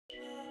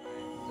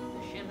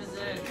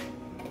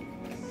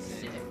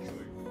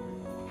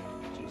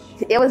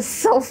It was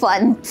so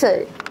fun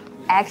to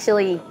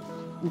actually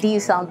do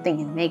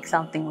something and make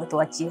something with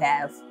what you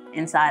have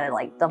inside of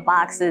like the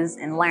boxes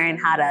and learn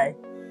how to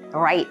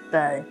write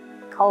the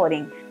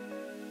coding.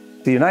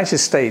 The United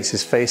States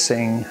is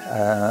facing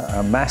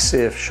a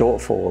massive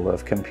shortfall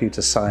of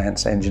computer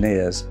science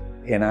engineers.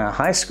 In our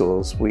high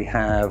schools, we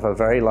have a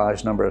very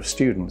large number of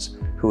students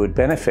who would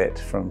benefit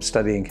from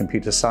studying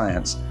computer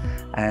science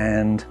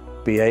and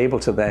be able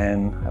to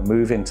then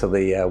move into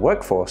the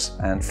workforce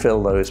and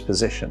fill those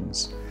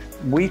positions.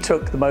 We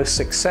took the most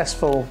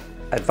successful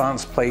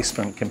advanced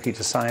placement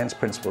computer science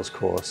principles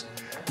course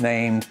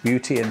named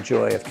Beauty and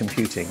Joy of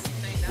Computing.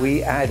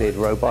 We added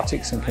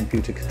robotics and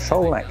computer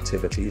control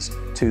activities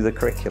to the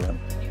curriculum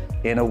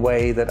in a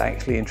way that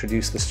actually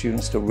introduced the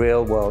students to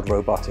real-world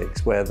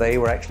robotics, where they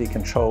were actually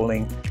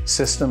controlling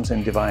systems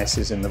and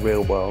devices in the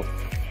real world.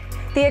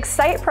 The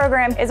ExCITE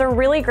program is a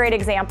really great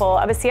example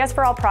of a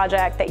CS4All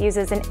project that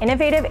uses an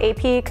innovative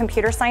AP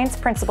computer science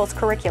principles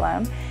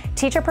curriculum,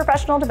 teacher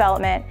professional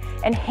development,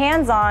 and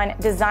hands-on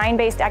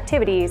design-based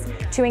activities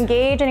to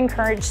engage and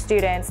encourage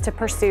students to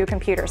pursue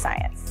computer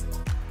science.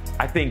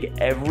 I think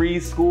every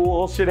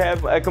school should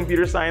have a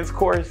computer science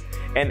course,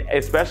 and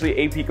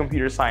especially AP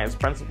computer science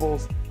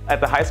principles.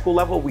 At the high school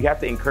level, we have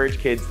to encourage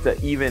kids to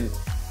even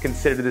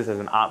consider this as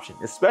an option,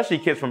 especially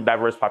kids from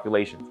diverse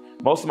populations.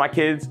 Most of my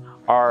kids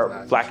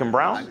are Black and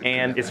brown,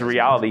 and it's a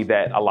reality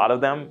that a lot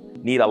of them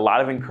need a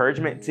lot of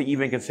encouragement to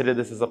even consider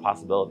this as a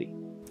possibility.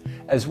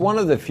 As one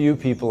of the few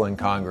people in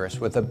Congress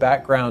with a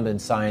background in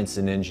science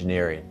and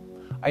engineering,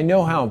 I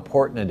know how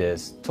important it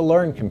is to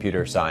learn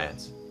computer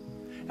science.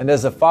 And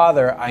as a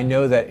father, I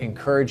know that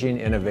encouraging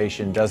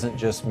innovation doesn't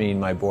just mean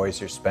my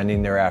boys are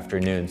spending their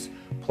afternoons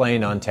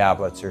playing on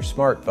tablets or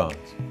smartphones.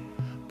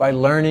 By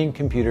learning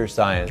computer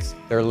science,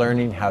 they're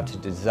learning how to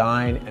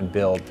design and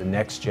build the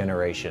next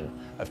generation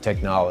of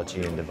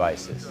technology and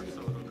devices.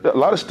 A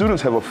lot of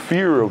students have a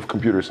fear of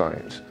computer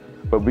science,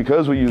 but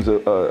because we use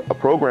a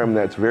program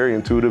that's very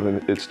intuitive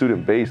and it's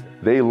student-based,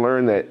 they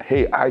learn that,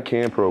 hey, I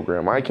can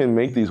program, I can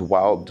make these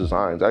wild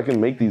designs, I can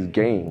make these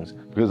games.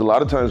 Because a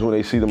lot of times when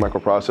they see the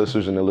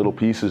microprocessors and the little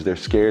pieces, they're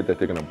scared that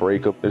they're gonna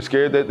break them. They're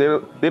scared that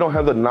they don't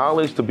have the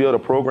knowledge to be able to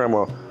program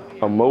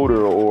a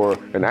motor or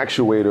an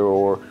actuator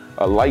or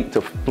a light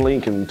to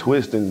blink and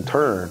twist and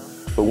turn.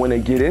 But when they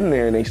get in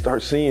there and they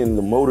start seeing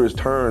the motors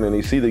turn and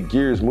they see the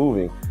gears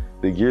moving,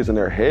 the gears in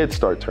their head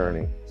start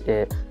turning.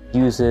 It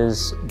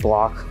uses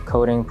block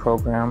coding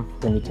program,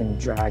 then you can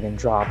drag and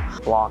drop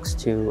blocks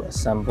to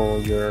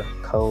assemble your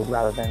code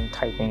rather than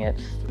typing it.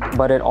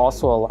 But it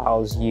also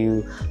allows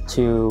you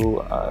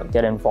to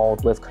get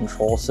involved with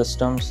control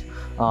systems,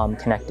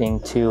 connecting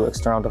to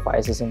external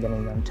devices and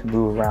getting them to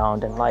move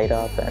around and light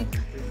up, and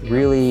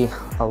really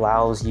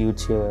allows you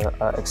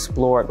to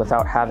explore it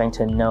without having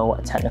to know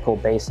a technical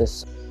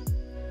basis.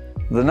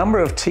 The number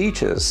of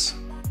teachers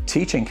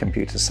teaching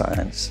computer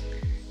science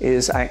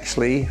is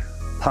actually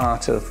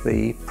part of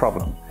the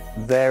problem.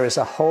 There is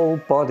a whole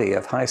body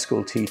of high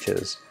school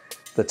teachers,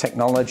 the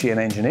technology and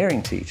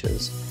engineering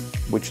teachers,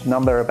 which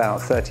number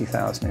about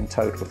 30,000 in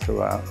total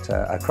throughout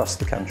across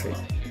the country,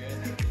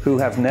 who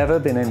have never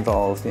been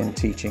involved in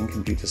teaching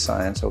computer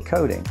science or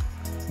coding.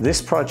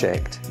 This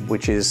project,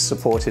 which is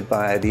supported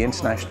by the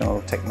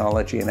International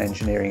Technology and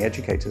Engineering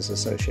Educators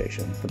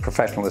Association, the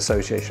professional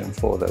association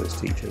for those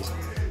teachers,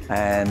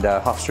 and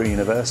Hofstra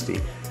University,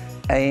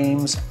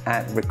 aims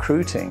at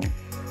recruiting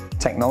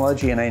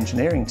technology and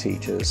engineering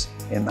teachers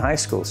in the high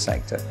school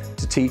sector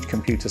to teach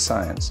computer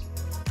science.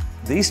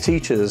 These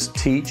teachers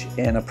teach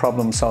in a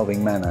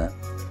problem-solving manner.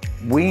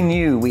 We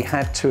knew we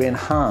had to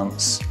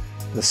enhance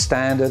the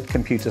standard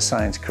computer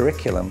science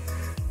curriculum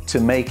to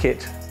make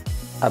it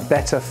a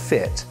better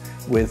fit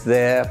with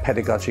their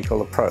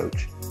pedagogical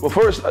approach. Well,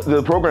 first,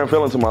 the program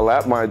fell into my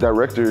lap. My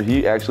director,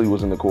 he actually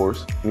was in the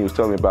course, and he was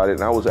telling me about it,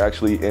 and I was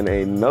actually in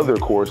another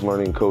course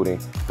learning coding.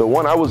 The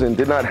one I was in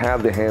did not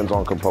have the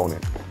hands-on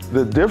component.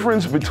 The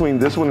difference between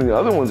this one and the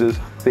other ones is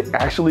they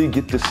actually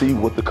get to see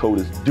what the code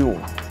is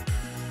doing.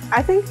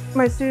 I think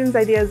my students'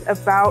 ideas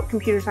about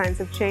computer science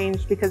have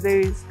changed because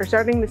they are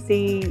starting to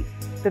see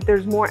that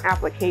there's more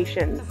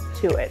applications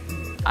to it.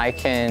 I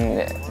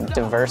can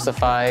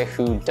diversify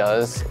who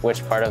does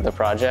which part of the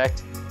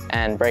project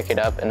and break it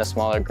up into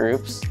smaller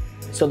groups.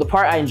 So the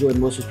part I enjoyed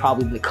most was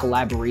probably the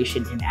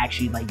collaboration and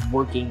actually like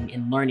working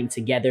and learning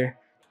together,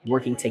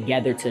 working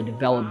together to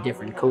develop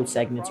different code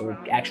segments or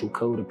actual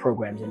code or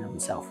programs in and of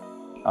itself.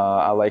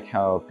 I like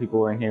how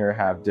people in here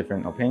have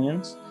different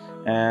opinions,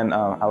 and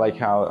I like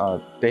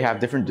how they have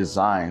different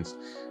designs.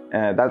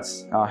 And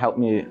that's helped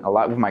me a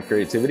lot with my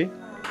creativity.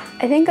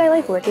 I think I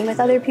like working with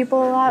other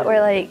people a lot,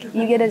 where like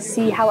you get to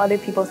see how other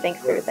people think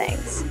through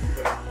things.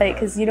 Like,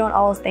 because you don't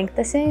all think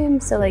the same,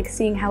 so like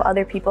seeing how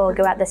other people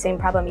go at the same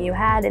problem you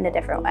had in a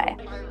different way.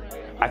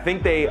 I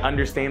think they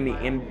understand the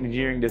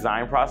engineering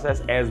design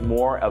process as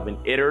more of an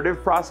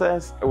iterative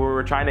process. Where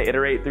we're trying to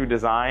iterate through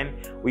design,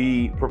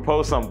 we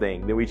propose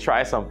something, then we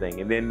try something,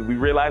 and then we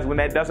realize when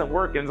that doesn't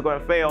work and it's going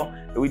to fail,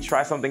 then we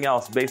try something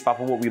else based off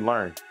of what we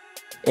learned.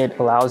 It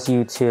allows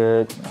you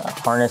to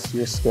harness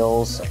your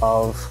skills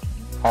of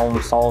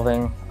problem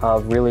solving,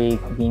 of really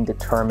being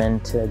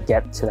determined to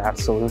get to that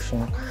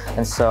solution.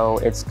 And so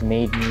it's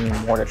made me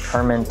more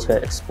determined to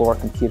explore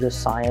computer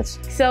science.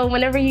 So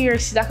whenever you're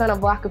stuck on a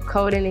block of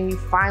code and then you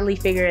finally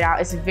figure it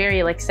out, it's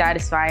very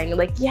satisfying.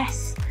 Like,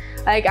 yes.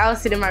 Like, I would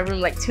sit in my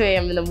room like 2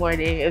 a.m. in the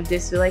morning of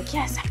this, be like,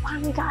 yes, I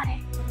finally got it.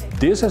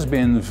 This has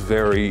been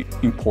very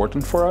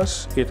important for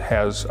us. It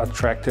has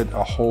attracted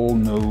a whole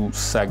new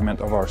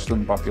segment of our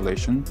student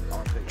population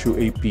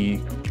to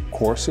AP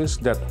courses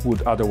that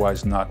would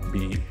otherwise not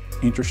be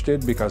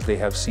interested because they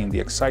have seen the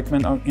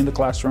excitement in the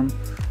classroom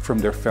from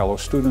their fellow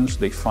students.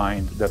 They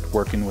find that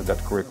working with that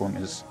curriculum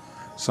is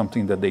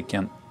something that they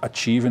can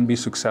achieve and be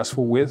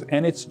successful with,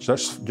 and it's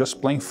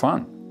just plain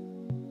fun.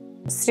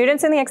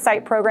 Students in the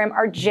ExCITE program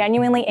are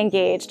genuinely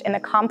engaged in the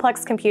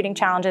complex computing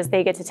challenges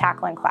they get to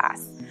tackle in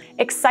class.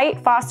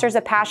 ExCITE fosters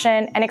a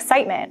passion and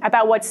excitement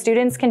about what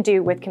students can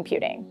do with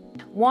computing.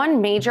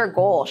 One major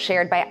goal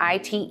shared by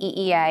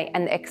ITEEA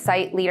and the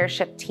ExCITE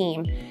leadership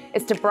team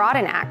is to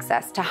broaden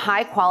access to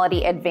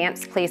high-quality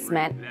advanced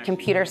placement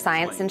computer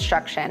science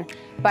instruction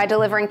by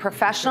delivering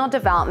professional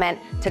development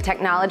to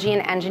technology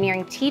and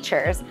engineering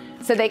teachers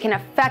so they can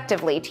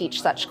effectively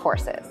teach such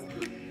courses.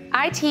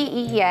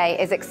 ITEEA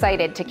is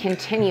excited to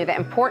continue the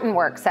important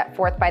work set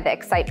forth by the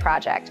ExCITE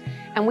project,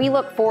 and we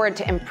look forward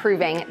to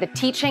improving the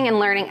teaching and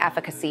learning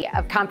efficacy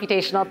of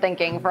computational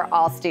thinking for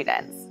all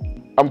students.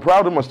 I'm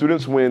proud of my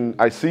students when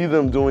I see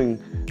them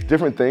doing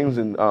different things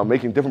and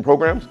making different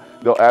programs.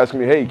 They'll ask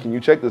me, hey, can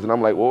you check this? And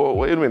I'm like, whoa,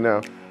 wait a minute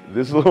now.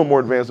 This is a little more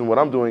advanced than what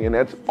I'm doing, and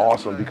that's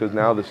awesome because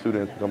now the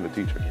students become the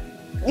teacher.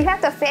 You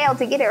have to fail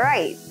to get it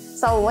right.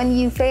 So when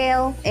you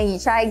fail and you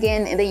try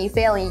again, and then you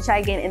fail and you try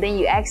again, and then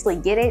you actually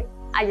get it,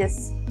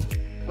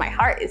 my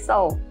heart is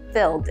so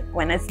filled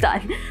when it's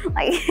done.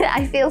 Like,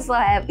 I feel so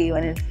happy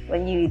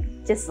when you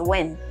just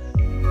win.